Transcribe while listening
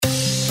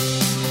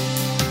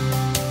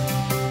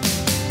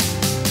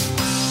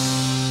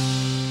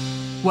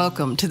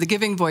Welcome to the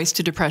Giving Voice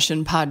to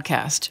Depression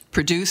podcast,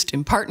 produced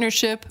in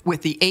partnership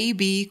with the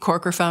A.B.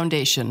 Corker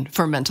Foundation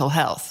for Mental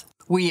Health.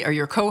 We are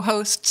your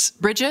co-hosts,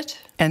 Bridget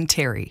and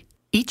Terry.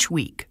 Each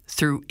week,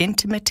 through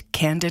intimate,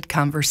 candid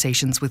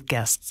conversations with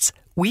guests,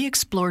 we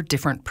explore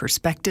different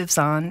perspectives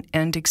on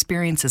and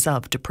experiences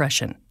of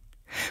depression.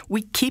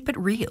 We keep it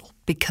real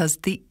because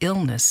the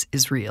illness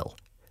is real.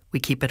 We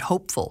keep it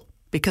hopeful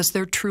because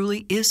there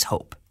truly is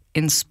hope,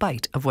 in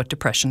spite of what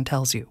depression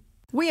tells you.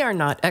 We are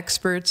not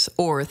experts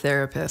or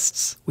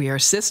therapists. We are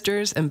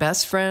sisters and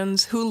best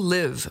friends who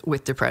live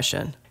with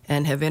depression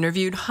and have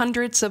interviewed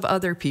hundreds of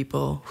other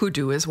people who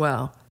do as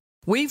well.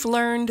 We've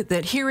learned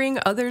that hearing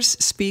others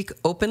speak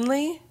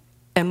openly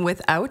and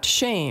without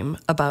shame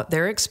about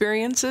their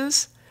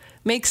experiences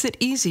makes it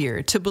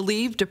easier to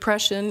believe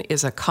depression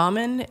is a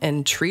common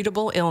and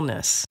treatable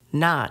illness,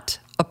 not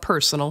a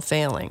personal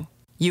failing.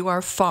 You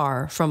are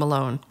far from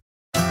alone.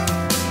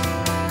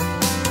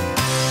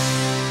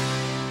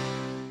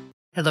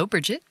 Hello,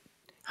 Bridget.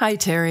 Hi,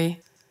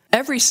 Terry.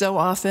 Every so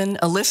often,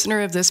 a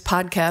listener of this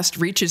podcast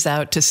reaches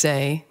out to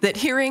say that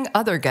hearing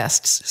other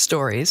guests'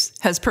 stories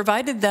has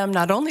provided them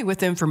not only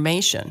with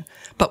information,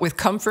 but with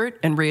comfort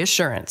and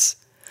reassurance.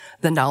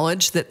 The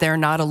knowledge that they're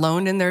not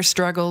alone in their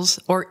struggles,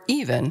 or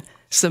even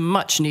some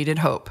much-needed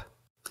hope.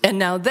 And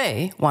now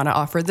they want to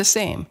offer the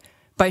same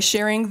by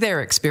sharing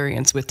their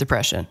experience with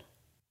depression.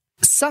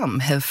 Some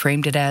have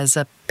framed it as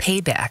a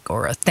payback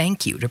or a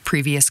thank you to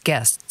previous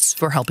guests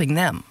for helping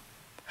them.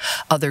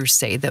 Others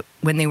say that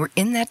when they were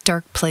in that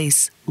dark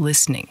place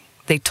listening,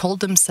 they told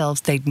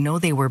themselves they'd know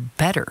they were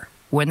better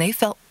when they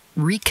felt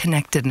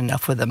reconnected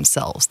enough with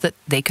themselves that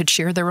they could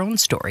share their own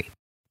story.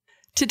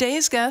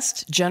 Today's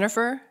guest,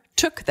 Jennifer,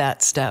 took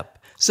that step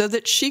so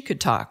that she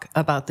could talk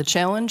about the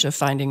challenge of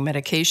finding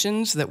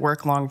medications that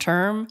work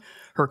long-term,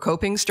 her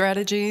coping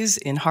strategies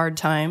in hard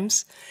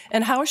times,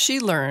 and how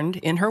she learned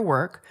in her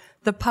work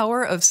the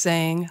power of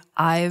saying,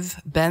 "I've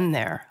been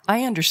there.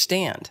 I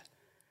understand."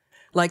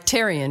 Like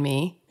Terry and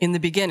me, in the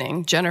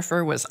beginning,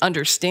 Jennifer was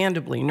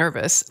understandably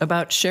nervous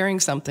about sharing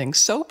something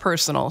so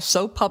personal,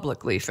 so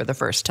publicly for the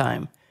first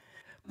time.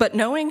 But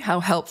knowing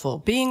how helpful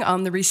being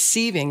on the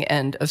receiving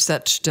end of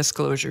such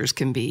disclosures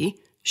can be,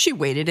 she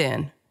waded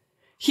in.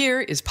 Here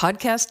is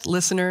podcast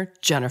listener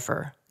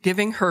Jennifer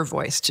giving her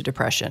voice to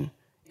depression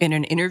in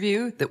an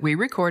interview that we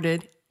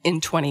recorded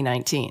in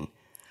 2019.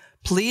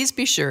 Please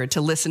be sure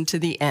to listen to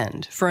the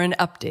end for an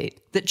update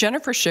that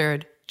Jennifer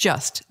shared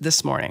just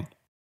this morning.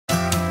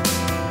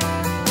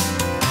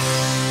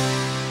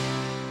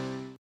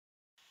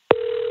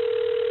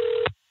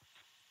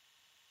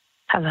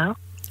 Hello?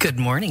 Good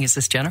morning. Is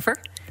this Jennifer?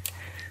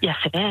 Yes,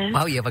 it is.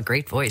 Wow, you have a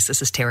great voice.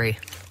 This is Terry.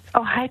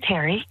 Oh, hi,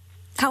 Terry.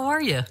 How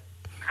are you?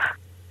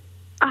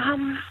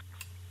 I'm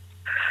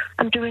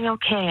doing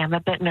okay. I'm a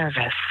bit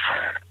nervous.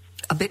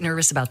 A bit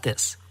nervous about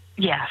this?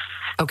 Yes.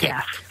 Okay.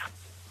 Yes.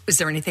 Is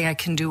there anything I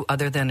can do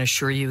other than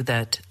assure you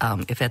that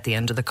if at the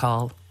end of the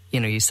call,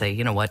 you say,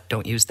 you know what,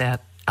 don't use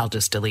that, I'll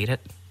just delete it?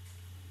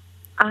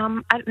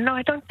 No,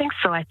 I don't think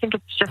so. I think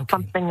it's just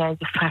something I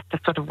just have to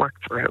sort of work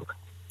through.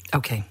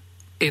 Okay.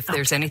 If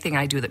there's anything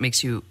I do that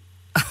makes you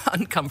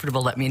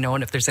uncomfortable, let me know.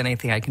 And if there's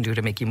anything I can do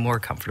to make you more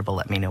comfortable,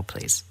 let me know,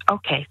 please.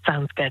 Okay,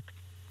 sounds good.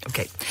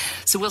 Okay.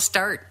 So let's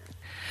start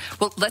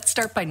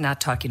by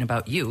not talking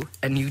about you.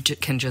 And you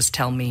can just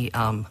tell me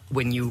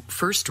when you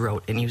first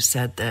wrote and you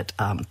said that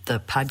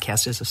the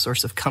podcast is a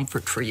source of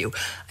comfort for you.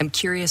 I'm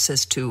curious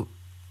as to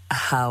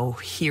how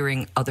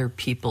hearing other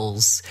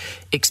people's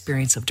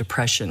experience of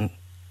depression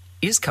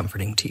is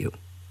comforting to you.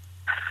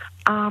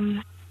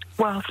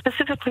 Well,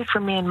 specifically for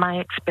me, in my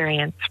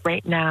experience,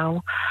 right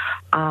now,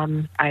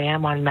 I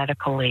am on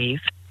medical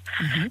leave,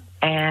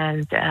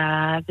 and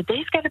the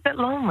days get a bit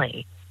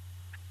lonely.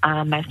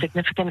 My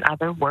significant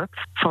other works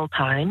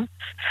full-time,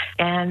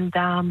 and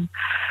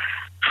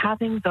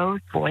having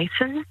those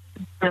voices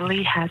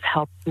really has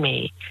helped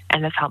me,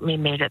 and has helped me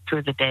make it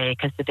through the day,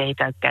 because the day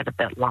does get a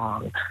bit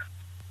long.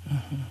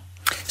 Mm-hmm.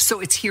 So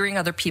it's hearing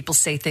other people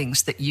say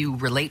things that you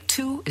relate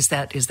to? Is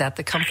that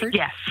the comfort?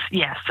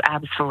 Yes,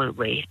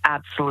 absolutely.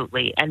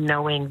 And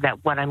knowing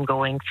that what I'm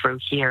going through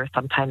here,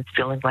 sometimes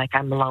feeling like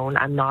I'm alone,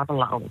 I'm not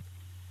alone.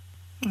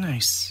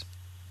 Nice.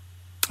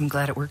 I'm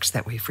glad it works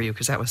that way for you,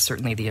 because that was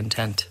certainly the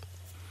intent.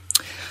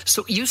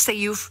 So you say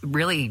you've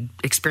really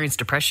experienced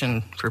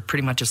depression for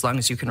pretty much as long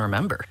as you can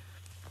remember.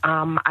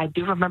 I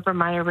do remember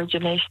my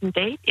origination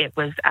date. It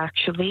was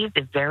actually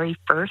the very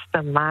first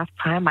and last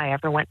time I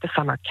ever went to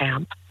summer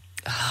camp.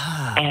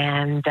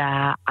 And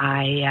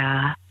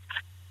I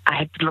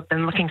had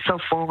been looking so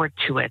forward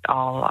to it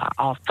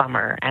all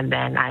summer, and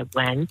then I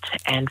went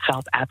and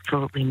felt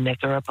absolutely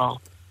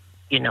miserable.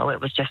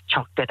 It was just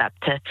chalked it up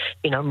to,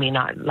 me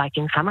not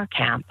liking summer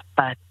camp.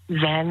 But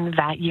then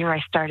that year I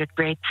started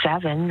grade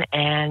 7,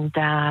 and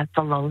the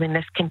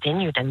loneliness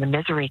continued and the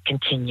misery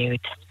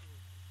continued.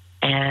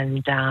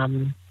 And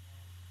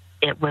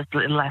it was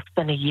less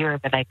than a year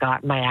that I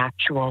got my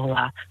actual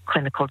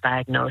clinical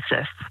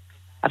diagnosis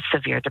of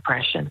severe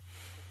depression.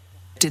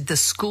 Did the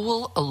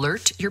school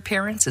alert your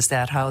parents? Is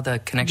that how the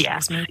connection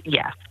was made?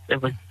 Yes.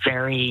 It was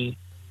very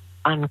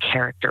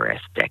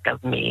uncharacteristic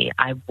of me.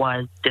 I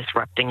was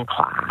disrupting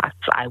class.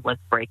 I was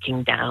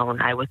breaking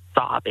down. I was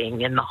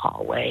sobbing in the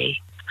hallway.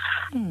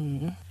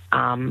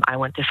 I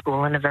went to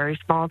school in a very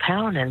small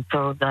town, and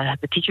so the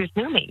teachers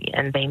knew me,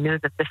 and they knew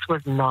that this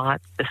was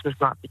not the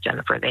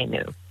Jennifer they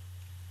knew.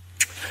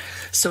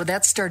 So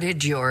that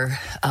started your,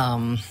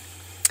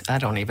 I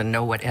don't even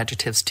know what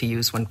adjectives to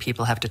use when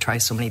people have to try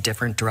so many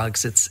different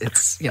drugs. It's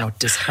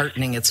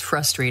disheartening, it's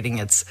frustrating,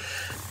 it's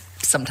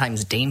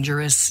sometimes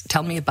dangerous.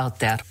 Tell me about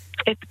that.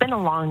 It's been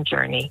a long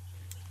journey.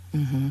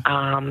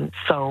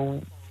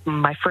 So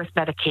my first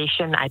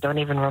medication, I don't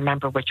even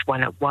remember which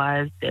one it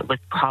was. It was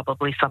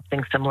probably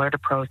something similar to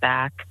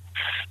Prozac.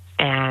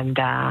 And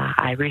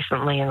I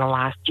recently, in the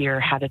last year,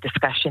 had a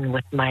discussion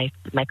with my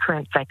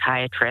current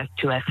psychiatrist,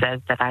 who has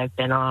said that I've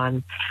been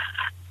on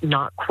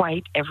not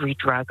quite every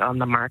drug on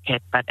the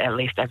market, but at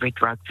least every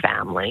drug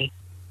family.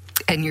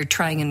 And you're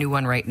trying a new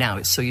one right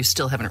now, so you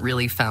still haven't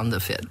really found the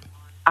fit.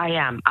 I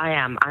am.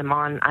 I'm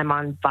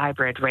on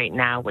Vibrad right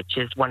now, which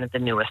is one of the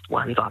newest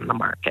ones on the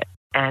market.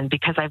 And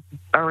because I've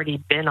already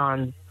been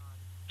on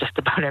just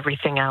about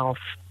everything else,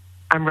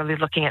 I'm really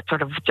looking at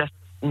sort of just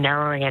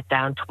narrowing it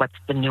down to what's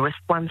the newest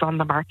ones on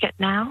the market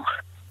now.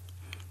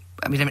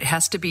 I mean, it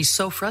has to be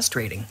so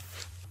frustrating.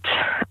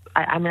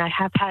 I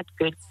have had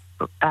good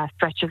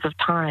stretches of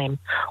time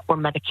where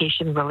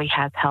medication really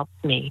has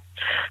helped me.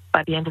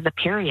 By the end of the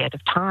period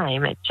of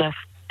time,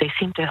 they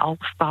seem to all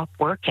stop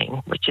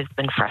working, which has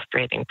been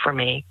frustrating for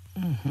me.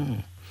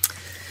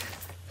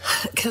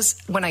 Because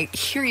when I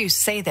hear you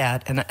say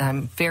that, and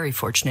I'm very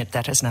fortunate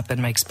that has not been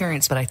my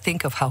experience, but I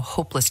think of how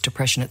hopeless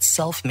depression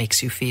itself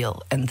makes you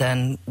feel. And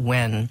then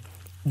when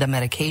the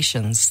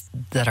medications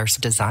that are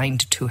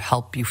designed to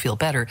help you feel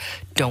better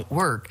don't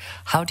work,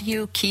 how do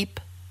you keep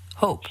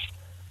hope?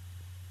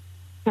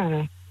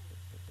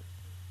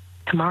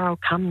 Tomorrow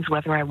comes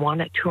whether I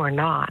want it to or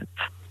not.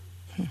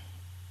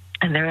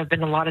 And there have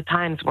been a lot of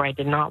times where I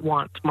did not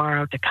want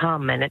tomorrow to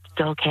come, and it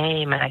still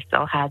came, and I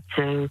still had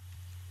to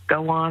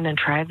go on and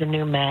try the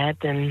new med.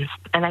 And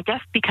I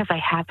guess because I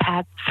have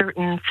had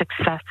certain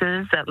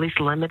successes, at least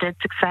limited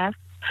success,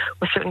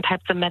 with certain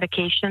types of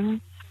medications,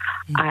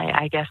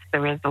 I guess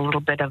there is a little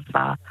bit of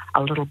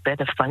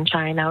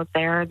sunshine out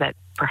there that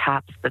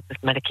perhaps that this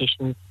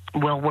medication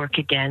will work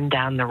again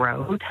down the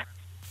road.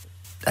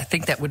 I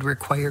think that would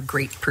require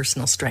great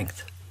personal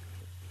strength.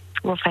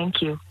 Well,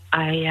 thank you.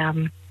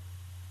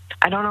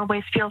 I don't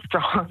always feel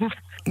strong.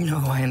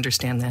 No, I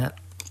understand that.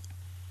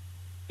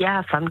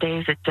 Yeah, some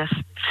days you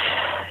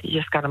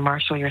just got to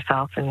marshal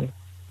yourself and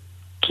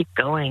keep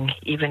going,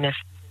 even if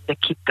the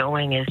keep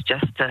going is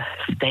just to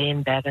stay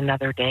in bed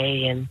another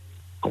day and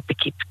hope it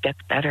gets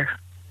better.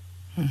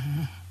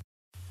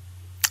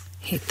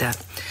 Hate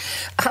that.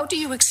 How do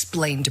you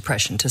explain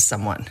depression to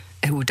someone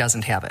who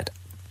doesn't have it?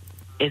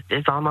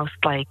 It's almost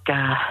like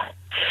the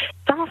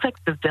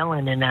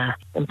villain in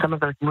some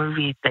of those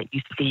movies that you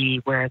see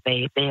where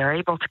they are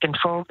able to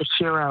control the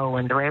hero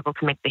and they're able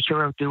to make the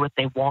hero do what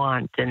they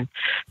want. And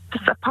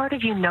just a part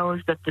of you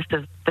knows that this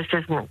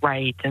isn't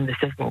right and this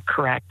isn't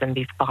correct and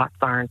these thoughts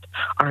aren't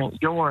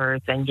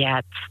yours, and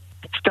yet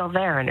it's still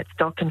there and it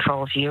still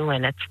controls you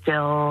and it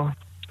still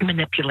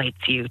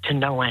manipulates you to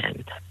no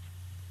end.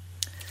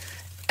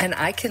 And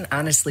I can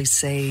honestly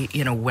say,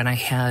 when I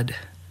had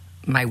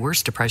my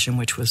worst depression,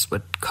 which was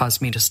what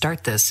caused me to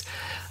start this,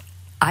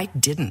 I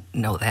didn't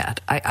know that.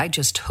 I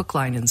just hook,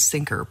 line, and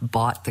sinker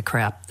bought the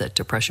crap that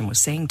depression was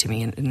saying to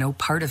me, and no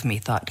part of me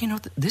thought,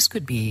 this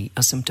could be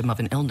a symptom of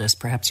an illness.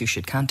 Perhaps you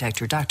should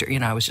contact your doctor.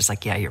 I was just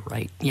like, yeah, you're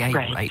right. Yeah,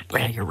 you're right.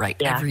 Yeah, you're right.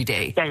 Yeah. Every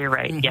day. Yeah, you're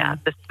right. Yeah,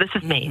 this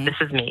is me. This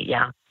is me.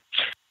 Yeah,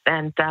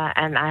 and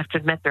I have to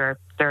admit there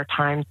are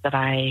times that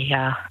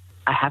I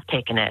have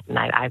taken it, and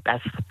I've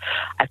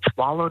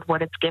swallowed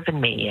what it's given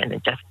me,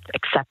 and just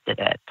accepted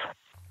it.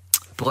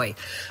 Boy,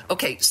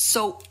 okay,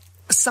 so.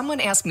 Someone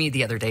asked me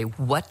the other day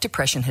what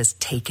depression has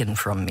taken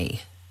from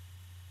me.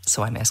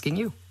 So I'm asking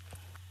you.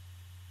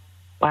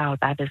 Wow,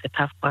 that is a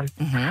tough one.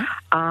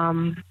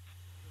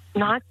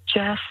 Not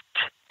just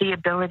the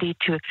ability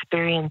to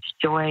experience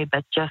joy,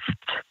 but just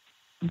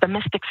the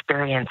missed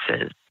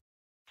experiences.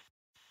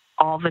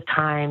 All the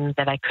time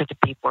that I could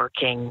be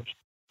working.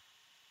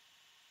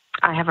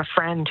 I have a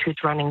friend who's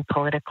running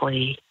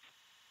politically,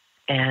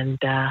 and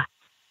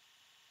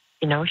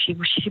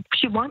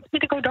she wants me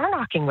to go door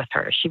knocking with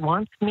her. She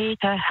wants me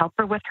to help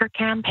her with her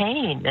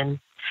campaign,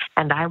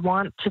 and I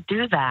want to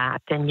do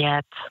that, and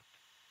yet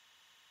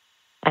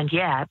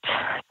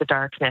the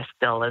darkness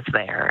still is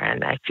there,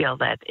 and I feel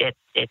that it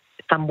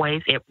some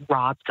ways it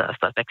robs us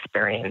of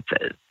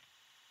experiences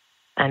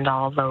and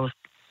all those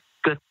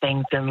good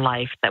things in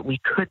life that we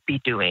could be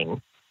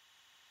doing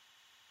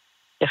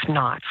if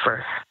not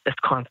for this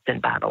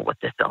constant battle with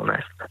this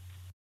illness.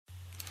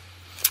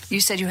 You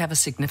said you have a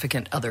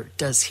significant other.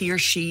 Does he or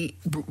she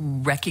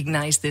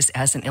recognize this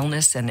as an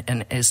illness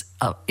and is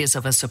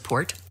of a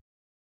support?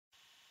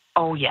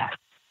 Oh, yes.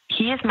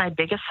 He is my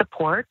biggest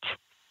support.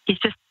 He's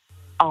just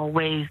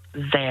always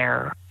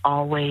there,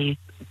 always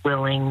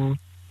willing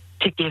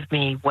to give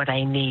me what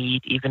I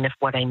need, even if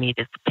what I need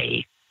is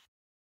space.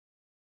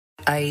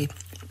 I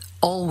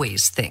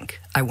always think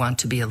I want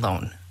to be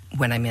alone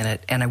when I'm in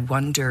it, and I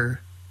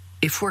wonder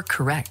if we're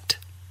correct.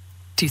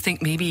 Do you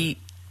think maybe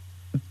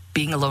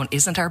being alone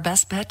isn't our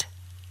best bet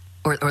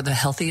or the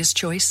healthiest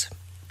choice?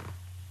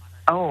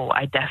 Oh,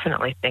 I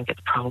definitely think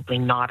it's probably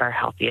not our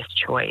healthiest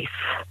choice.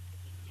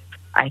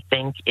 I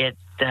think it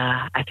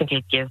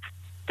gives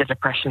the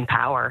depression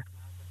power.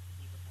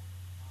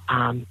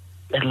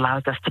 It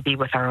allows us to be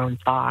with our own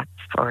thoughts,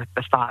 or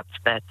the thoughts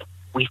that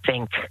we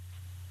think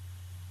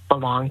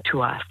belong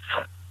to us.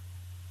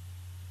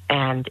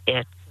 And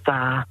it's,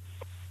 so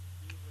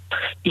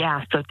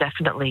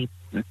definitely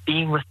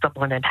being with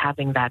someone and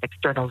having that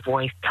external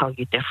voice tell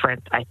you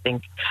different, I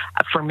think,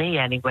 for me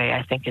anyway,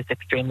 I think is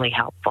extremely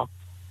helpful.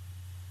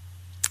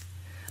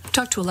 I've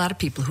talked to a lot of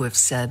people who have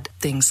said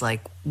things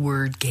like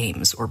word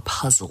games or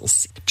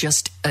puzzles,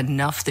 just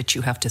enough that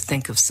you have to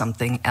think of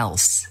something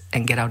else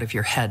and get out of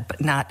your head,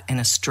 but not in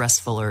a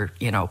stressful or,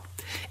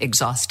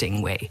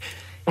 exhausting way.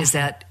 Is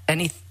that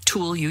any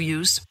tool you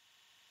use?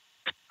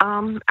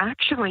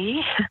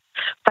 Actually,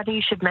 funny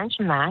you should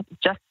mention that.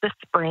 Just this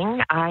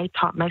spring, I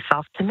taught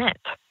myself to knit.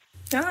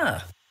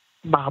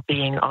 While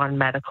being on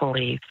medical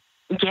leave.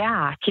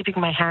 Yeah, keeping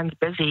my hands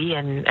busy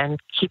and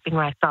keeping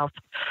myself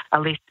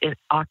at least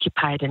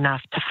occupied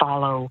enough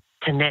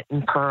to knit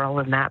and purl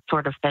and that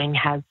sort of thing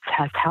has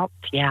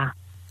helped, yeah.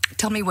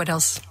 Tell me what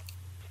else.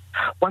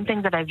 One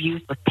thing that I've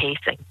used was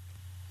pacing.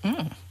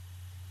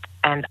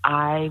 And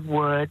I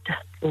would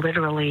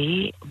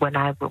literally, when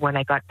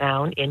I got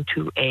down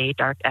into a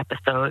dark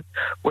episode,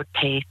 would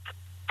pace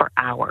for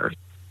hours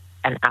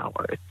and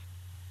hours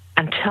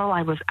until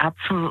I was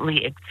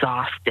absolutely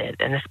exhausted,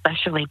 and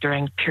especially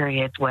during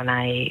periods when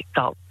I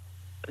felt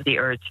the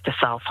urge to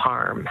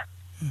self-harm.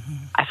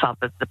 I felt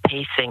that the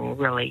pacing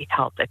really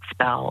helped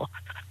expel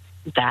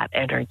that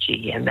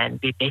energy. And then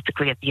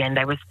basically at the end,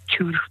 I was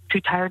too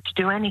tired to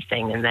do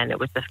anything, and then it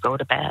was just go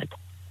to bed.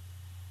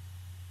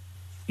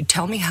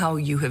 Tell me how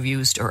you have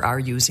used or are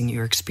using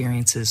your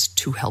experiences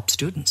to help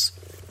students.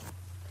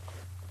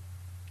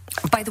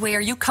 By the way,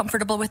 are you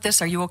comfortable with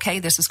this? Are you okay?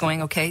 This is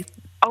going okay?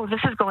 Oh, this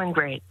is going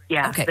great.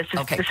 Yeah. Okay. This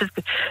is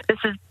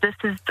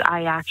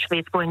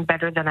it's going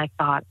better than I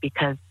thought,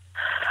 because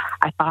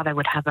I thought I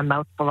would have a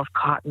mouthful of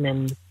cotton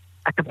and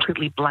a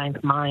completely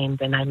blank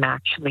mind, and I'm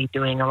actually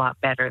doing a lot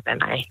better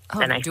than I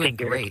doing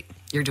figured. Great.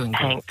 You're doing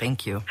great.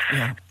 Thank you.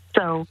 Yeah.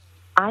 So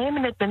I am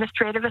an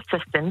administrative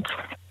assistant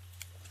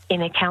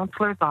in a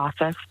counselor's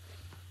office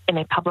in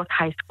a public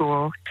high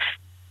school.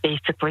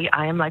 Basically,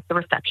 I am like the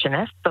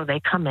receptionist, so they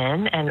come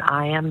in and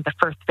I am the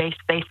first face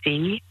they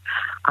see.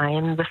 I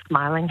am the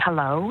smiling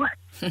hello.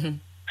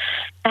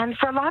 And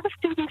for a lot of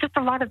students, it's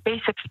a lot of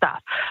basic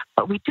stuff.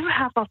 But we do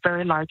have a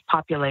very large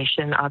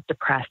population of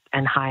depressed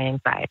and high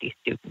anxiety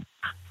students.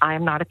 I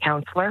am not a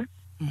counselor.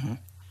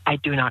 I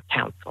do not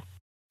counsel.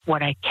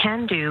 What I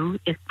can do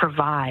is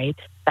provide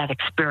that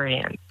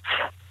experience.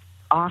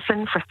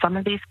 Often for some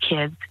of these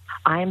kids,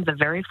 I am the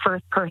very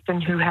first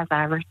person who has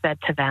ever said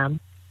to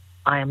them,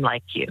 I am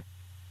like you.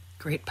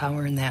 Great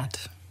power in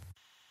that.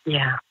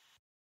 Yeah.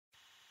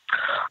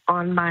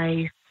 On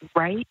my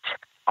right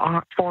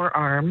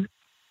forearm,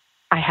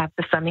 I have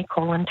the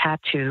semicolon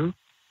tattoo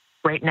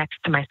right next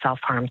to my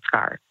self-harm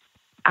scar.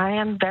 I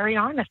am very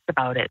honest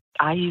about it.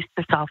 I used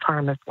to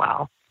self-harm as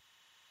well.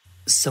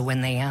 So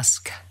when they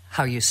ask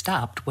how you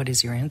stopped, what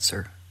is your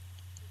answer?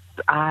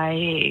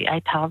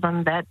 I tell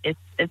them that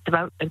it's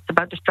about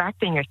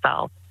distracting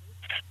yourself.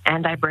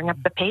 And I bring up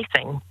the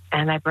pacing,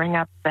 and I bring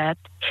up that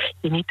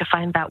you need to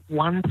find that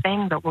one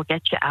thing that will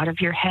get you out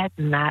of your head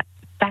in that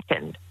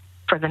second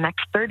for the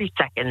next 30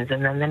 seconds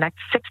and then the next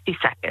 60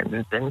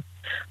 seconds, and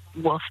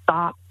will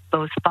stop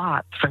those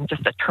thoughts from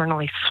just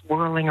eternally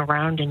swirling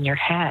around in your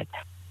head.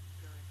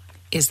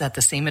 Is that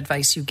the same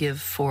advice you give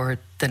for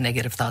the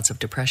negative thoughts of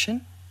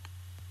depression?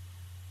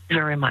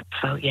 Very much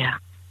so, yeah.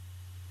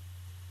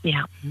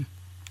 Yeah.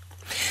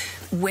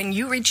 When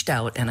you reached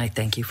out, and I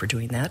thank you for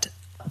doing that,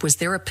 was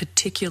there a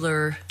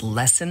particular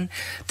lesson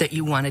that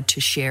you wanted to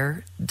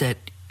share, that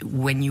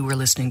when you were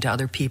listening to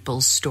other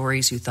people's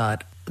stories, you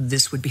thought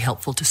this would be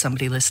helpful to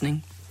somebody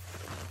listening?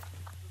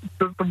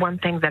 The one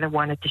thing that I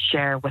wanted to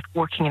share with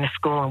working in a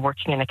school and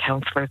working in a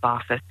counselor's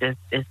office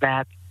is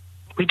that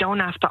we don't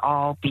have to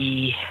all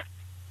be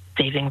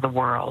saving the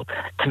world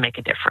to make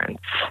a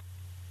difference.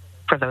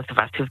 For those of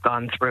us who've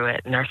gone through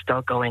it and are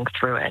still going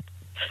through it,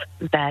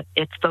 that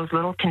it's those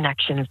little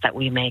connections that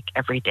we make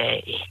every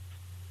day.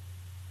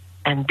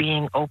 And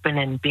being open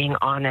and being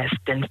honest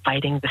and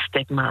fighting the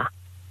stigma,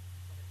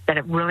 that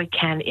it really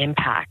can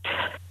impact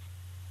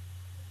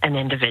an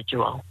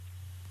individual.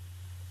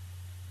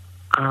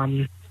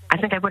 I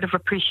think I would have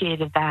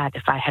appreciated that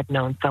if I had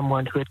known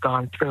someone who had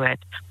gone through it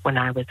when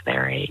I was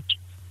their age.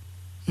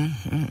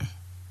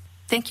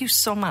 Thank you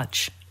so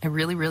much. I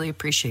really, really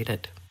appreciate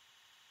it.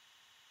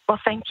 Well,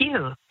 thank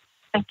you.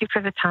 Thank you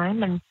for the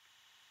time, and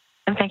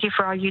thank you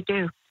for all you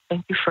do.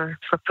 Thank you for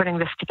putting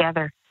this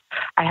together.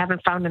 I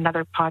haven't found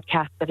another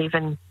podcast that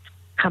even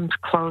comes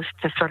close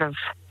to sort of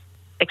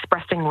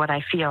expressing what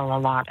I feel a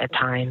lot at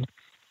times.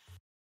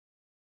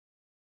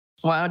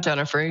 Wow,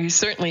 Jennifer, you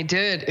certainly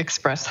did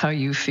express how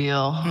you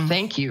feel.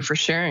 Thank you for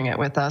sharing it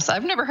with us.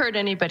 I've never heard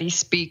anybody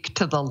speak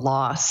to the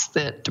loss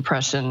that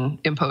depression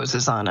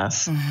imposes on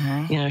us.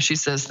 You know, she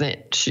says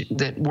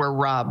that we're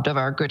robbed of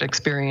our good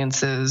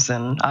experiences,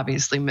 and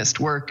obviously missed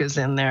work is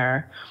in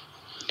there.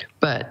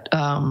 But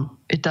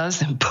it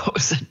does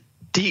impose a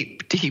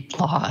deep, deep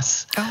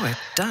loss. Oh, it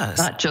does.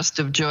 Not just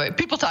of joy.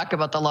 People talk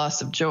about the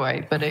loss of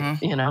joy, but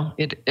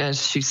it,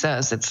 as she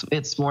says,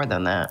 it's more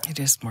than that. It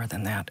is more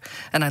than that.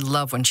 And I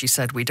love when she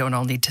said we don't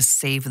all need to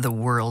save the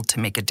world to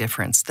make a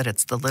difference, that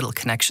it's the little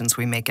connections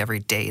we make every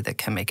day that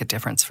can make a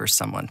difference for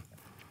someone.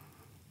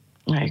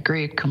 I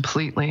agree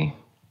completely.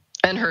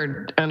 And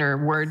her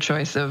word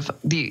choice of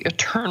the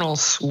eternal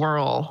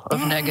swirl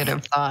of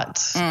negative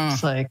thoughts.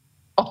 It's like,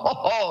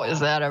 oh, is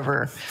that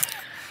ever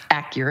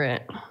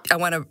accurate? I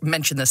want to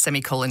mention the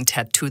semicolon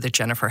tattoo that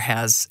Jennifer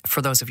has.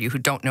 For those of you who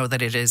don't know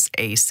that it is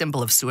a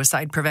symbol of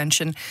suicide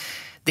prevention,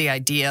 the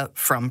idea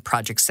from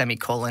Project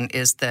Semicolon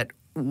is that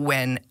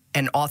when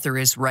an author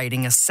is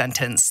writing a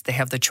sentence, they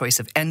have the choice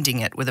of ending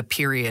it with a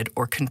period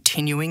or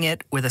continuing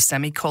it with a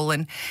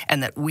semicolon,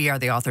 and that we are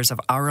the authors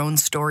of our own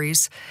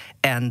stories,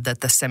 and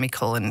that the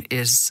semicolon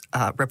is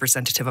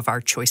representative of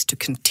our choice to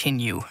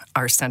continue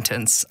our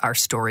sentence, our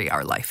story,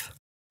 our life.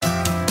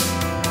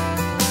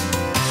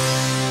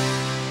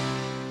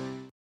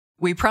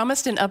 We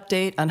promised an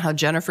update on how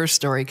Jennifer's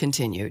story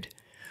continued.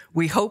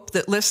 We hope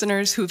that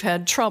listeners who've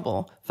had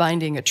trouble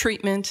finding a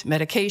treatment,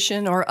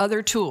 medication, or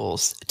other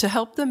tools to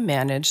help them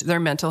manage their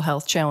mental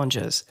health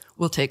challenges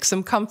will take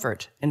some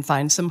comfort and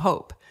find some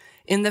hope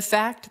in the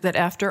fact that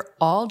after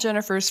all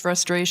Jennifer's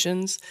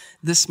frustrations,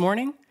 this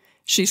morning,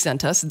 she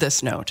sent us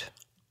this note.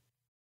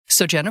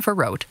 So Jennifer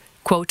wrote,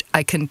 quote,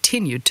 "I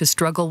continued to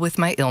struggle with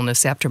my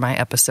illness after my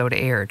episode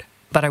aired,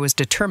 but I was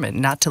determined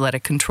not to let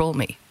it control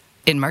me.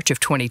 In March of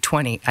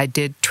 2020, I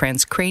did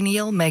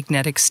transcranial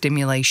magnetic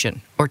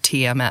stimulation, or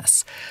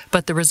TMS,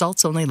 but the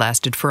results only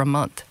lasted for a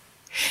month.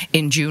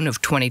 In June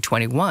of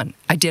 2021,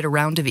 I did a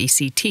round of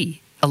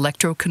ECT,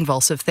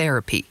 electroconvulsive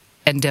therapy,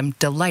 and am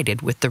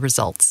delighted with the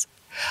results.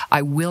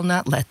 I will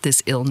not let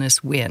this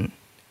illness win.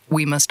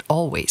 We must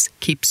always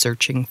keep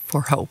searching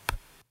for hope."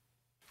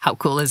 How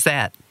cool is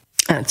that?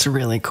 That's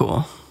really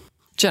cool.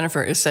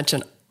 Jennifer is such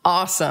an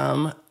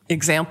awesome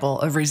example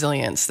of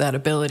resilience, that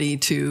ability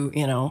to,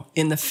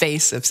 in the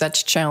face of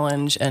such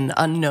challenge and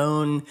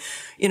unknown,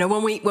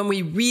 when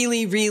we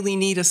really, really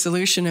need a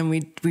solution and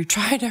we've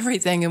tried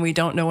everything and we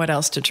don't know what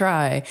else to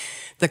try,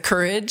 the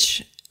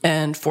courage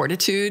and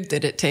fortitude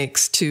that it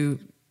takes to,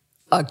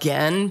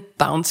 again,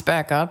 bounce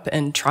back up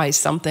and try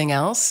something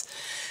else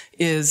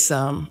is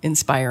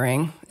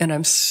inspiring. And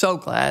I'm so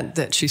glad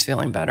that she's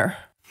feeling better.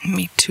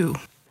 Me too.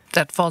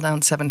 That fall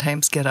down 7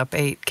 times, get up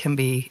 8 can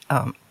be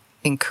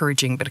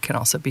encouraging, but it can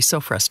also be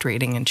so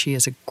frustrating, and she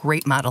is a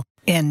great model.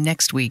 And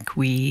next week,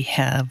 we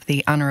have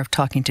the honor of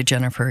talking to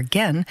Jennifer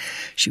again.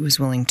 She was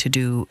willing to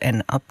do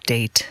an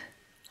update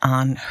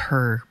on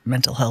her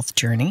mental health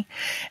journey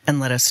and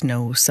let us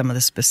know some of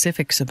the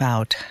specifics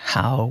about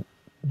how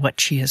what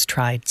she has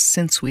tried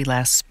since we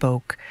last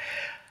spoke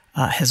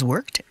has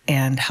worked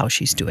and how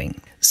she's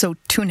doing. So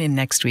tune in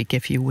next week,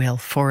 if you will,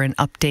 for an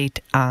update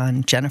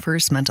on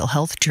Jennifer's mental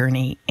health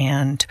journey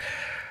and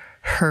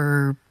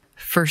her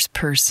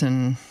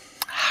first-person,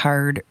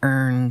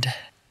 hard-earned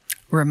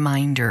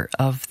reminder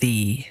of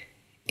the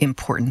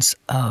importance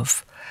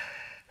of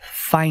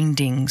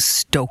finding,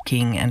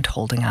 stoking, and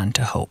holding on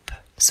to hope.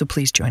 So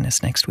please join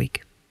us next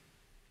week.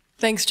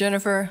 Thanks,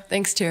 Jennifer.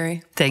 Thanks,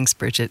 Terry. Thanks,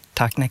 Bridget.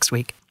 Talk next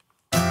week.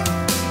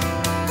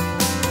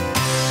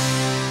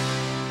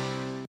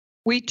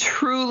 We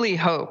truly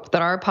hope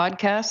that our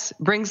podcast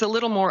brings a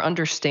little more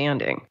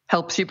understanding,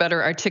 helps you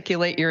better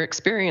articulate your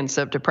experience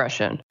of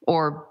depression,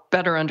 or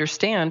better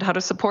understand how to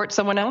support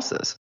someone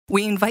else's.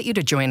 We invite you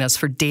to join us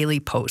for daily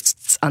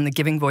posts on the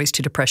Giving Voice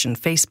to Depression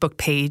Facebook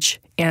page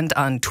and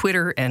on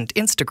Twitter and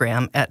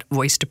Instagram at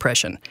Voice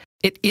Depression.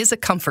 It is a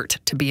comfort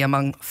to be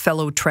among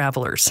fellow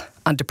travelers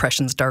on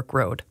depression's dark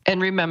road.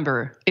 And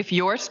remember, if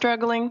you're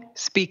struggling,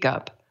 speak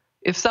up.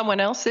 If someone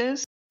else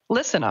is,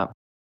 listen up.